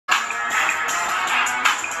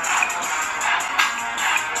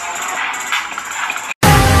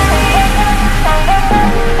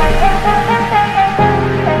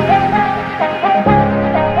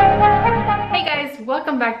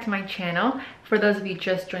channel. For those of you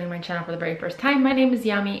just joining my channel for the very first time, my name is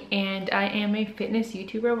Yami and I am a fitness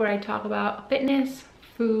YouTuber where I talk about fitness,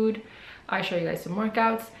 food, I show you guys some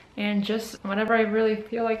workouts, and just whatever I really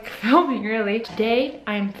feel like filming, really. Today,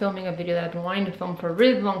 I am filming a video that I've been wanting to film for a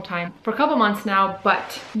really long time, for a couple months now,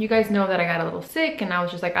 but you guys know that I got a little sick and I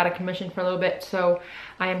was just like out of commission for a little bit, so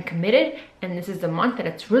I am committed, and this is the month that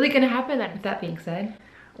it's really gonna happen. With that being said,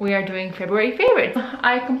 we are doing February favorites.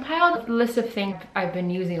 I compiled a list of things I've been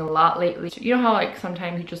using a lot lately. So you know how like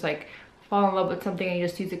sometimes you just like fall in love with something and you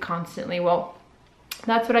just use it constantly? Well,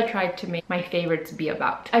 that's what I tried to make my favorites be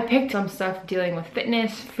about. I picked some stuff dealing with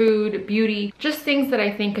fitness, food, beauty, just things that I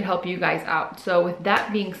think could help you guys out. So with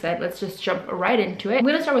that being said, let's just jump right into it. I'm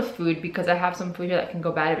gonna start with food because I have some food here that can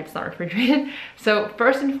go bad if it's not refrigerated. So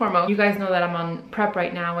first and foremost, you guys know that I'm on prep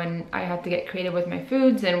right now and I have to get creative with my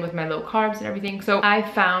foods and with my low carbs and everything. So I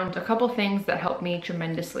found a couple things that help me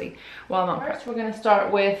tremendously while I'm on prep. First, we're gonna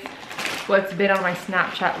start with what's been on my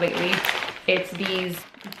Snapchat lately. It's these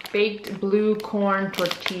baked blue corn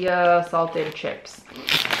tortilla salted chips.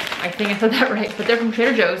 I think I said that right, but they're from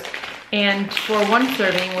Trader Joe's. And for one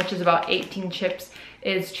serving, which is about 18 chips,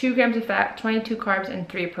 is 2 grams of fat, 22 carbs, and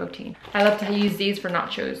 3 protein. I love to use these for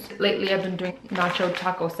nachos. Lately, I've been doing nacho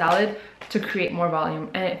taco salad to create more volume,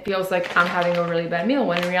 and it feels like I'm having a really bad meal,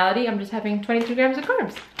 when in reality, I'm just having 22 grams of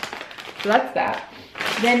carbs. So that's that.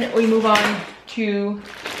 Then we move on to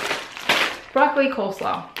broccoli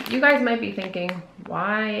coleslaw. You guys might be thinking,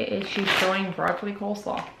 why is she showing broccoli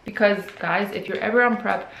coleslaw? Because guys, if you're ever on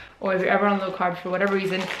prep or if you're ever on low carbs for whatever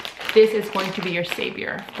reason, this is going to be your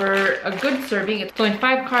savior. For a good serving, it's only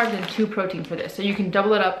 5 carbs and 2 protein for this. So you can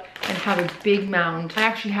double it up and have a big mound. I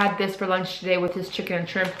actually had this for lunch today with this chicken and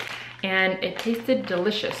shrimp and it tasted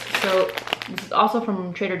delicious. So this is also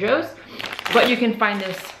from Trader Joe's, but you can find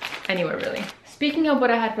this anywhere really. Speaking of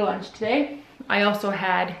what I had for lunch today, I also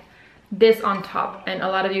had this on top, and a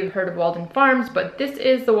lot of you have heard of Walden Farms, but this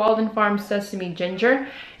is the Walden Farms Sesame Ginger,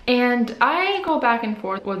 and I go back and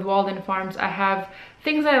forth with Walden Farms. I have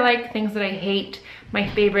things I like, things that I hate. My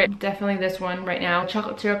favorite, definitely this one right now.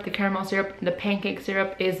 Chocolate syrup, the caramel syrup, the pancake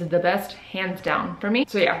syrup is the best, hands down for me.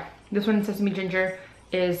 So yeah, this one, Sesame Ginger,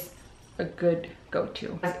 is a good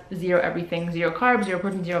go-to. Zero everything, 0 carbs, 0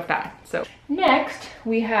 protein, 0 fat. So next,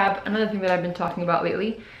 we have another thing that I've been talking about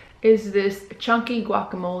lately, is this chunky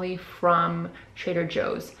guacamole from Trader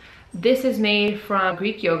Joe's. This is made from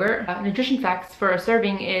Greek yogurt. Nutrition facts for a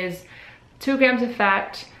serving is 2 grams of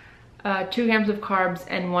fat, 2 grams of carbs,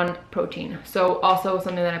 and 1 protein. So also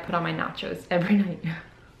something that I put on my nachos every night.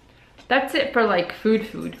 That's it for like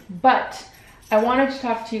food. But I wanted to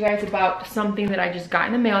talk to you guys about something that I just got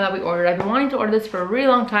in the mail that we ordered. I've been wanting to order this for a really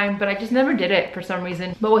long time, but I just never did it for some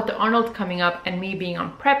reason. But with the Arnold coming up and me being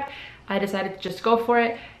on prep, I decided to just go for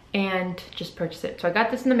it and just purchase it. So I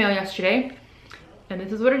got this in the mail yesterday, and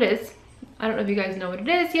this is what it is. I don't know if you guys know what it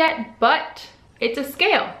is yet, but it's a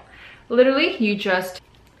scale. Literally, you just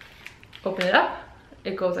open it up,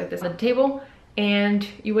 it goes like this on the table, and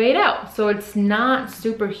you weigh it out. So it's not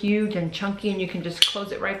super huge and chunky, and you can just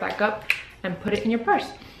close it right back up and put it in your purse.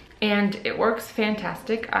 And it works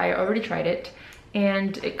fantastic. I already tried it.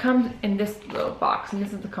 And it comes in this little box, and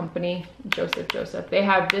this is the company, Joseph. They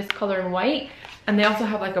have this color in white, and they also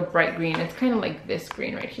have like a bright green. It's kind of like this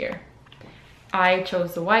green right here. I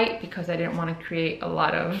chose the white because I didn't want to create a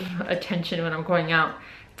lot of attention when I'm going out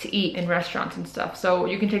to eat in restaurants and stuff. So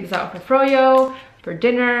you can take this out for froyo, for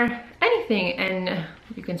dinner, anything, and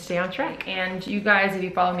you can stay on track. And you guys, if you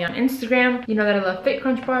follow me on Instagram, you know that I love Fit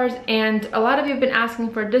Crunch bars, and a lot of you have been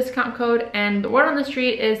asking for a discount code, and the word on the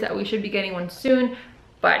street is that we should be getting one soon,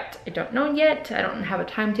 but I don't know yet. I don't have a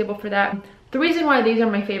timetable for that. The reason why these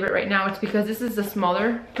are my favorite right now is because this is the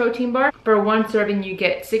smaller protein bar. For one serving, you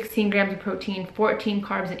get 16 grams of protein, 14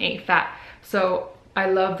 carbs, and 8 fat. So I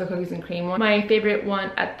love the cookies and cream one. My favorite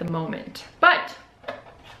one at the moment. But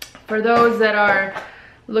for those that are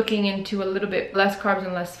looking into a little bit less carbs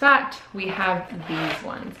and less fat, we have these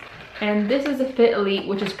ones. And this is a Fit Elite,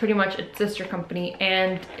 which is pretty much its sister company,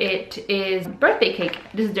 and it is birthday cake.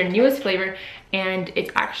 This is their newest flavor, and it's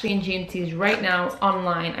actually in GNCs right now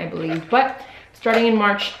online, I believe. But starting in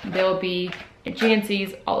March, they'll be at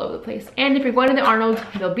GNCs all over the place. And if you're going to the Arnold,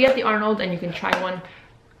 they'll be at the Arnold, and you can try one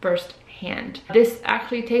firsthand. This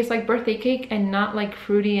actually tastes like birthday cake and not like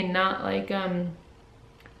fruity and not like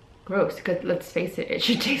gross, because let's face it, it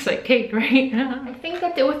should taste like cake, right? I think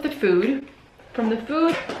that's it with the food. From the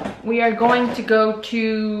food, we are going to go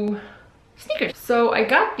to sneakers. So I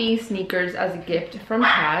got these sneakers as a gift from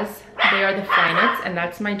Kaz. They are the Flyknits, and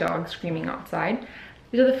that's my dog screaming outside.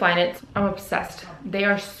 These are the Flyknits. I'm obsessed. They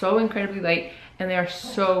are so incredibly light, and they are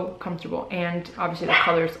so comfortable, and obviously the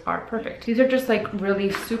colors are perfect. These are just like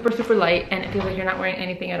really super light, and it feels like you're not wearing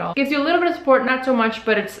anything at all. Gives you a little bit of support, not so much,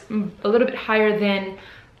 but it's a little bit higher than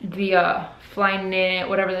the Fly Knit,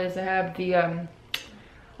 whatever that is. I have the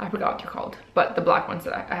I forgot what they're called, but the black ones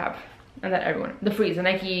that I have, and that everyone, the Freeze, the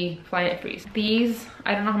Nike Fly Knit Freeze. These,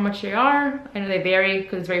 I don't know how much they are. I know they vary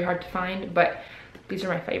because it's very hard to find, but these are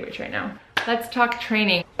my favorites right now. Let's talk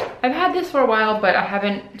training. I've had this for a while, but I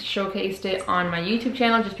haven't showcased it on my YouTube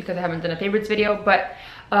channel just because I haven't done a favorites video. But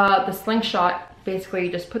the slingshot, basically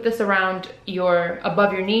you just put this around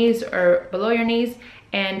above your knees or below your knees,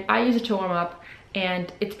 and I use it to warm up,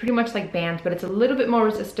 and it's pretty much like bands, but it's a little bit more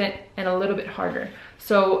resistant and a little bit harder.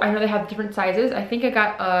 So I know they have different sizes. I think I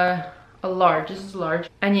got a large. This is large.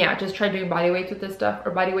 And yeah, just try doing body weights with this stuff,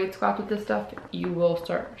 or body weight squats with this stuff. You will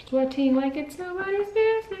start sweating like it's nobody's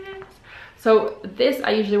business. So this,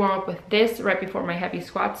 I usually warm up with this right before my heavy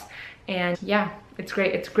squats. And yeah, it's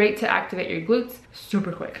great. It's great to activate your glutes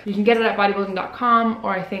super quick. You can get it at bodybuilding.com, or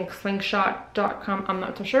I think slingshot.com. I'm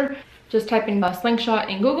not so sure. Just type in slingshot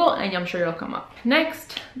in Google and I'm sure it'll come up.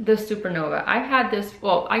 Next, the Supernova. I've had this,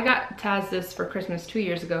 well, I got Taz this for Christmas 2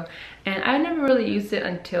 years ago, and I never really used it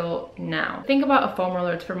until now. Think about a foam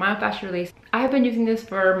roller. It's for myofascial release. I have been using this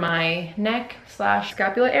for my neck /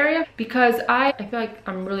 scapula area because I feel like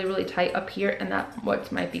I'm really tight up here, and that's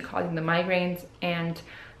what might be causing the migraines and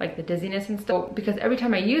like the dizziness and stuff. Because every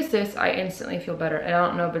time I use this, I instantly feel better. And I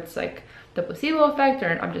don't know if it's like the placebo effect,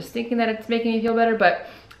 or I'm just thinking that it's making me feel better, but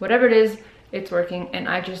whatever it is, it's working. And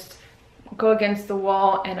I just go against the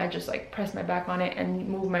wall and I just like press my back on it and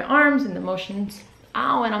move my arms and the motions,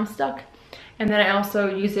 ow, and I'm stuck. And then I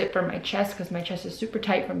also use it for my chest because my chest is super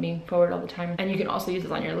tight from being forward all the time. And you can also use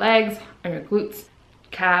it on your legs, on your glutes,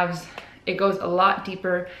 calves. It goes a lot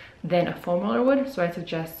deeper than a foam roller would, so I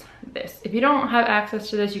suggest this. If you don't have access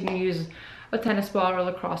to this, you can use a tennis ball or a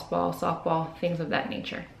lacrosse ball, softball, things of that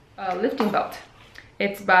nature. Lifting belt.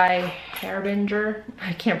 It's by Harbinger.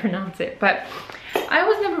 I can't pronounce it, but I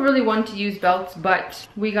was never really one to use belts, but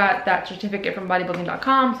we got that certificate from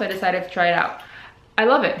bodybuilding.com, so I decided to try it out. I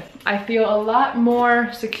love it. I feel a lot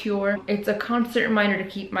more secure. It's a constant reminder to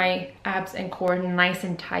keep my abs and core nice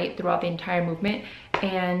and tight throughout the entire movement,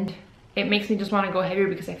 and it makes me just want to go heavier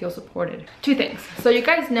because I feel supported. Two things. So you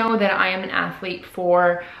guys know that I am an athlete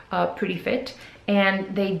for Pretty Fit,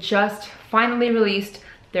 and they just finally released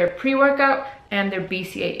their pre-workout and their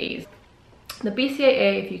BCAAs. The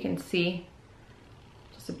BCAA, if you can see,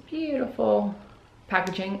 just a beautiful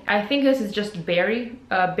packaging. I think this is just berry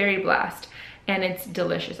blast, and it's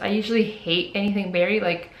delicious. I usually hate anything berry,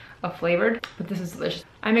 like a flavored, but this is delicious.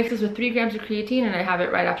 I mix this with 3 grams of creatine, and I have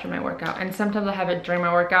it right after my workout. And sometimes I have it during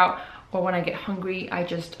my workout, or when I get hungry, I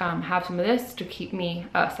just have some of this to keep me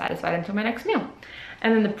satisfied until my next meal.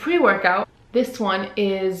 And then the pre-workout, this one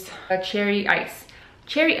is a cherry ice,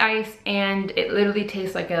 and it literally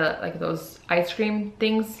tastes like those ice cream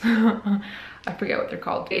things. I forget what they're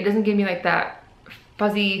called. It doesn't give me like that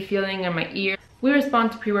fuzzy feeling in my ear. We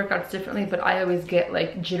respond to pre-workouts differently, but I always get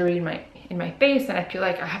like jittery in my face, and I feel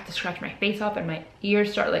like I have to scratch my face off and my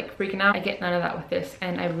ears start like freaking out. I get none of that with this,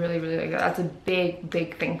 and I really like that. That's a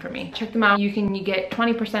big thing for me. Check them out. You get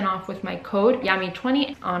 20% off with my code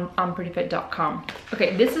YAMI20 on prettyfit.com.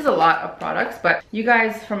 Okay, this is a lot of products, but you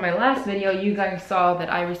guys, from my last video, you guys saw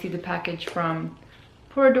that I received a package from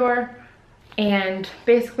Purador, and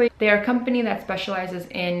basically they're a company that specializes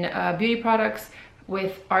in beauty products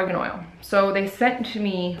with argan oil. So they sent to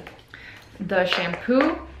me the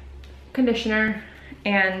shampoo, conditioner,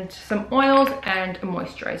 and some oils and a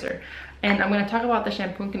moisturizer. And I'm going to talk about the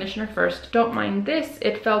shampoo and conditioner first. Don't mind this,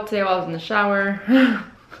 it fell today while I was in the shower.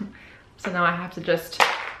 So now I have to just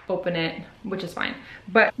open it, which is fine.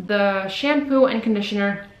 But the shampoo and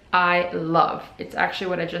conditioner I love. It's actually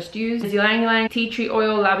what I just used. It's ylang ylang, tea tree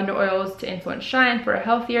oil, lavender oils to influence shine for a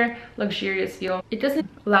healthier, luxurious feel. It doesn't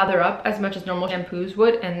lather up as much as normal shampoos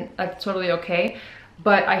would, and that's totally okay.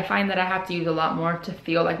 But I find that I have to use a lot more to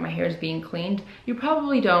feel like my hair is being cleaned. You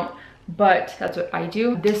probably don't, but that's what I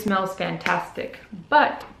do. This smells fantastic,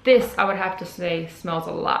 but this, I would have to say, smells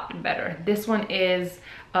a lot better. This one is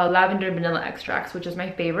lavender vanilla extracts, which is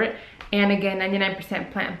my favorite. And again,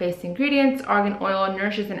 99% plant-based ingredients. Argan oil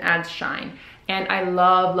nourishes and adds shine. And I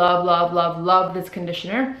love this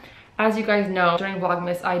conditioner. As you guys know, during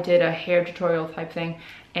Vlogmas, I did a hair tutorial type thing,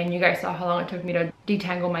 and you guys saw how long it took me to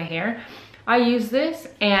detangle my hair. I used this,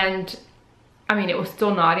 and I mean, it was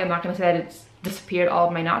still knotty. I'm not gonna say that it's disappeared all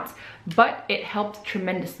of my knots, but it helped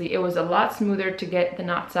tremendously. It was a lot smoother to get the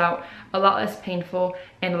knots out, a lot less painful,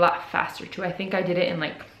 and a lot faster too. I think I did it in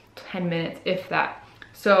like 10 minutes, if that.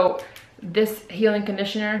 So this healing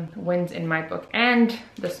conditioner wins in my book, and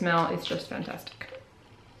the smell is just fantastic.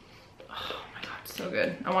 Oh my god, so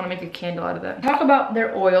good. I want to make a candle out of that. Talk about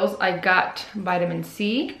their oils. I got vitamin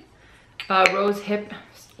C, rose hip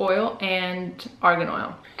oil, and argan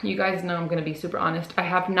oil. You guys know I'm gonna be super honest. I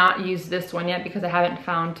have not used this one yet because I haven't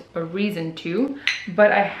found a reason to,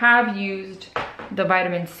 but I have used the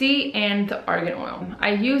vitamin C and the argan oil.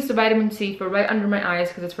 I used the vitamin C for right under my eyes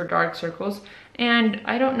because it's for dark circles, and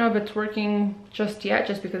I don't know if it's working just yet,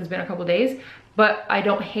 just because it's been a couple days, but I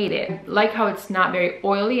don't hate it. I like how it's not very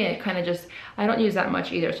oily, and it kind of just, I don't use that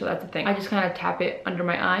much either, so that's the thing. I just kind of tap it under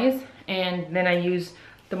my eyes, and then I use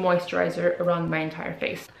the moisturizer around my entire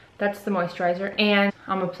face. That's the moisturizer, and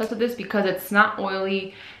I'm obsessed with this because it's not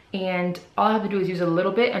oily, and all I have to do is use a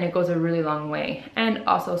little bit and it goes a really long way, and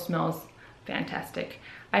also smells fantastic.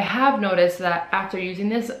 I have noticed that after using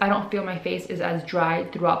this, I don't feel my face is as dry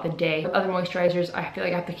throughout the day. With other moisturizers, I feel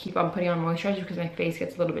like I have to keep on putting on moisturizer because my face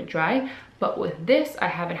gets a little bit dry, but with this, I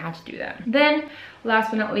haven't had to do that. Then,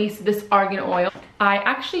 last but not least, this argan oil. I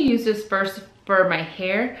actually used this first for my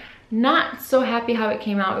hair. Not so happy how it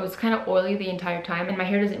came out. It was kind of oily the entire time, and my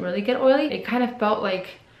hair doesn't really get oily. It kind of felt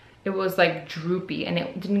like it was like droopy, and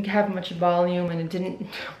it didn't have much volume, and it didn't,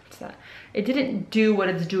 what's that? It didn't do what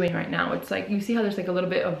it's doing right now. It's like, you see how there's like a little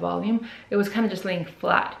bit of volume? It was kind of just laying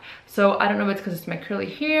flat. So I don't know if it's because it's my curly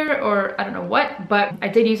hair or I don't know what, but I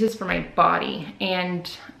did use this for my body, and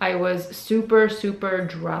I was super, super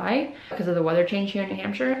dry because of the weather change here in New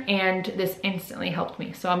Hampshire, and this instantly helped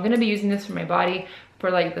me. So I'm gonna be using this for my body, for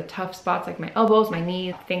like the tough spots like my elbows, my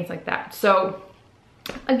knees, things like that. So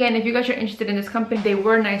again, if you guys are interested in this company, they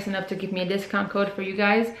were nice enough to give me a discount code for you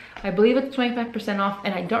guys. I believe it's 25% off,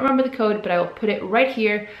 and I don't remember the code, but I will put it right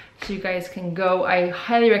here so you guys can go. I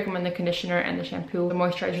highly recommend the conditioner and the shampoo, the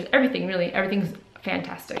moisturizers, everything, really, everything's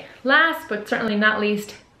fantastic. Last but certainly not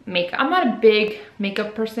least, makeup. I'm not a big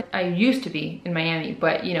makeup person. I used to be in Miami,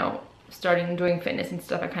 but you know, starting doing fitness and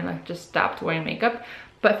stuff, I kind of just stopped wearing makeup.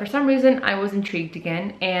 But for some reason, I was intrigued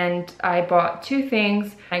again, and I bought two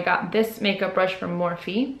things. I got this makeup brush from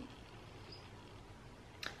Morphe,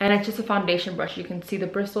 and it's just a foundation brush. You can see the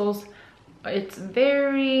bristles. It's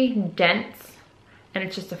very dense, and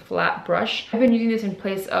it's just a flat brush. I've been using this in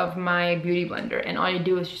place of my beauty blender, and all you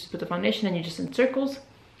do is just put the foundation and you just in circles,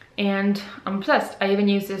 and I'm obsessed. I even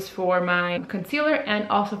use this for my concealer and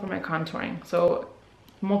also for my contouring. So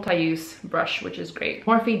multi-use brush, which is great.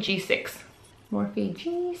 Morphe G6. Morphe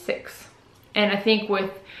G6. And I think with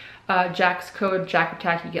Jack's code, Jack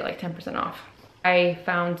Attack, you get like 10% off. I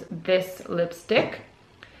found this lipstick.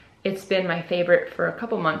 It's been my favorite for a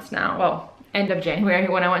couple months now. Well, end of January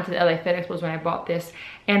when I went to the LA Fit Expo was when I bought this.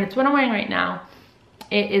 And it's what I'm wearing right now.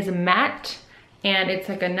 It is matte, and it's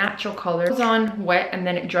like a natural color. It goes on wet and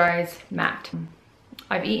then it dries matte.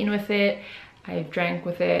 I've eaten with it, I've drank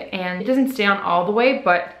with it, and it doesn't stay on all the way,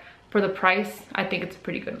 but for the price, I think it's a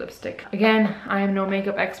pretty good lipstick. Again, I am no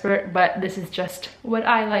makeup expert, but this is just what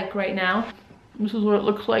I like right now. This is what it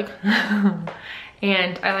looks like.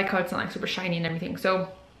 And I like how it's not like super shiny and everything. So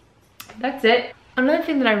that's it. Another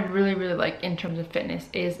thing that I really, really like in terms of fitness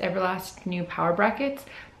is Everlast new power brackets.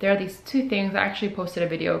 There are these two things. I actually posted a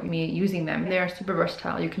video of me using them. They are super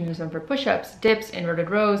versatile. You can use them for push-ups, dips, inverted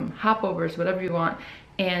rows, hopovers, whatever you want.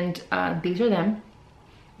 And these are them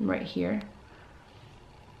right here.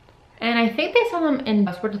 And I think they sell them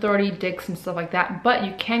in Sports Authority, Dick's, and stuff like that, but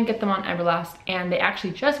you can get them on Everlast, and they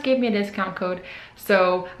actually just gave me a discount code,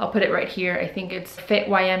 so I'll put it right here. I think it's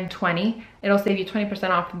FITYM20. It'll save you 20%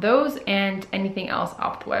 off those and anything else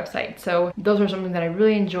off the website. So those are something that I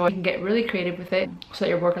really enjoy. You can get really creative with it so that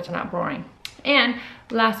your workouts are not boring. And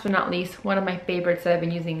last but not least, one of my favorites that I've been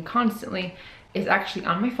using constantly is actually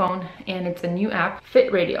on my phone, and it's a new app,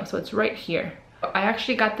 Fit Radio, so it's right here. I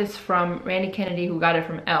actually got this from Randy Kennedy, who got it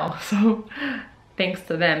from Elle, so thanks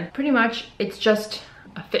to them. Pretty much, it's just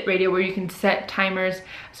a Fit Radio where you can set timers,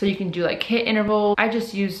 so you can do like hit intervals. I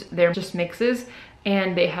just use their just mixes,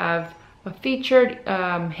 and they have a featured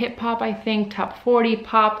hip hop, I think, top 40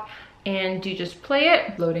 pop, and you just play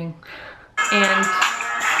it, loading, and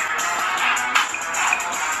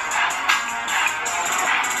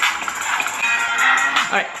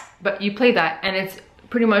all right, but you play that, and it's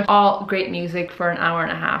pretty much all great music for an hour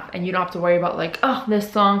and a half, and you don't have to worry about like, oh,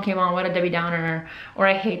 this song came on, what a Debbie Downer, or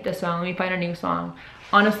I hate this song, let me find a new song.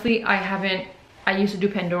 Honestly, I used to do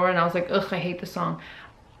Pandora, and I was like, ugh, I hate this song.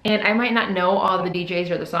 And I might not know all the DJs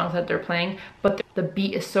or the songs that they're playing, but the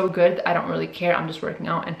beat is so good that I don't really care. I'm just working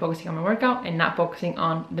out and focusing on my workout and not focusing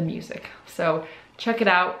on the music. So check it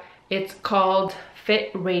out. It's called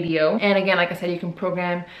Fit Radio. And again, like I said, you can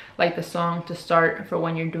program like the song to start for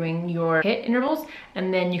when you're doing your HIIT intervals,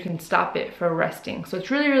 and then you can stop it for resting. So it's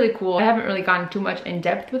really, really cool. I haven't really gone too much in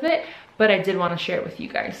depth with it, but I did want to share it with you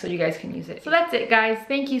guys so you guys can use it. So that's it, guys.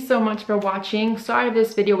 Thank you so much for watching. Sorry if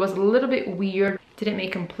this video was a little bit weird. Didn't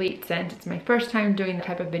make complete sense. It's my first time doing that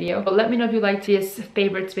type of video. But let me know if you liked this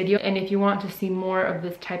favorites video, and if you want to see more of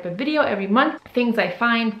this type of video every month, things I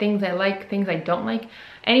find, things I like, things I don't like,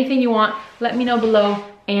 anything you want, let me know below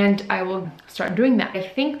and I will start doing that. I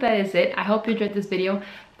think that is it. I hope you enjoyed this video.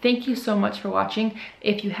 Thank you so much for watching.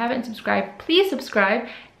 If you haven't subscribed, please subscribe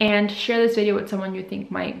and share this video with someone you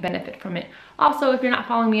think might benefit from it. Also, if you're not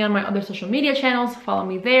following me on my other social media channels, follow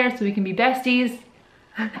me there so we can be besties.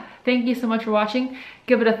 Thank you so much for watching.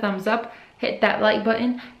 Give it a thumbs up, hit that like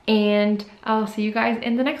button, and I'll see you guys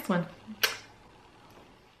in the next one.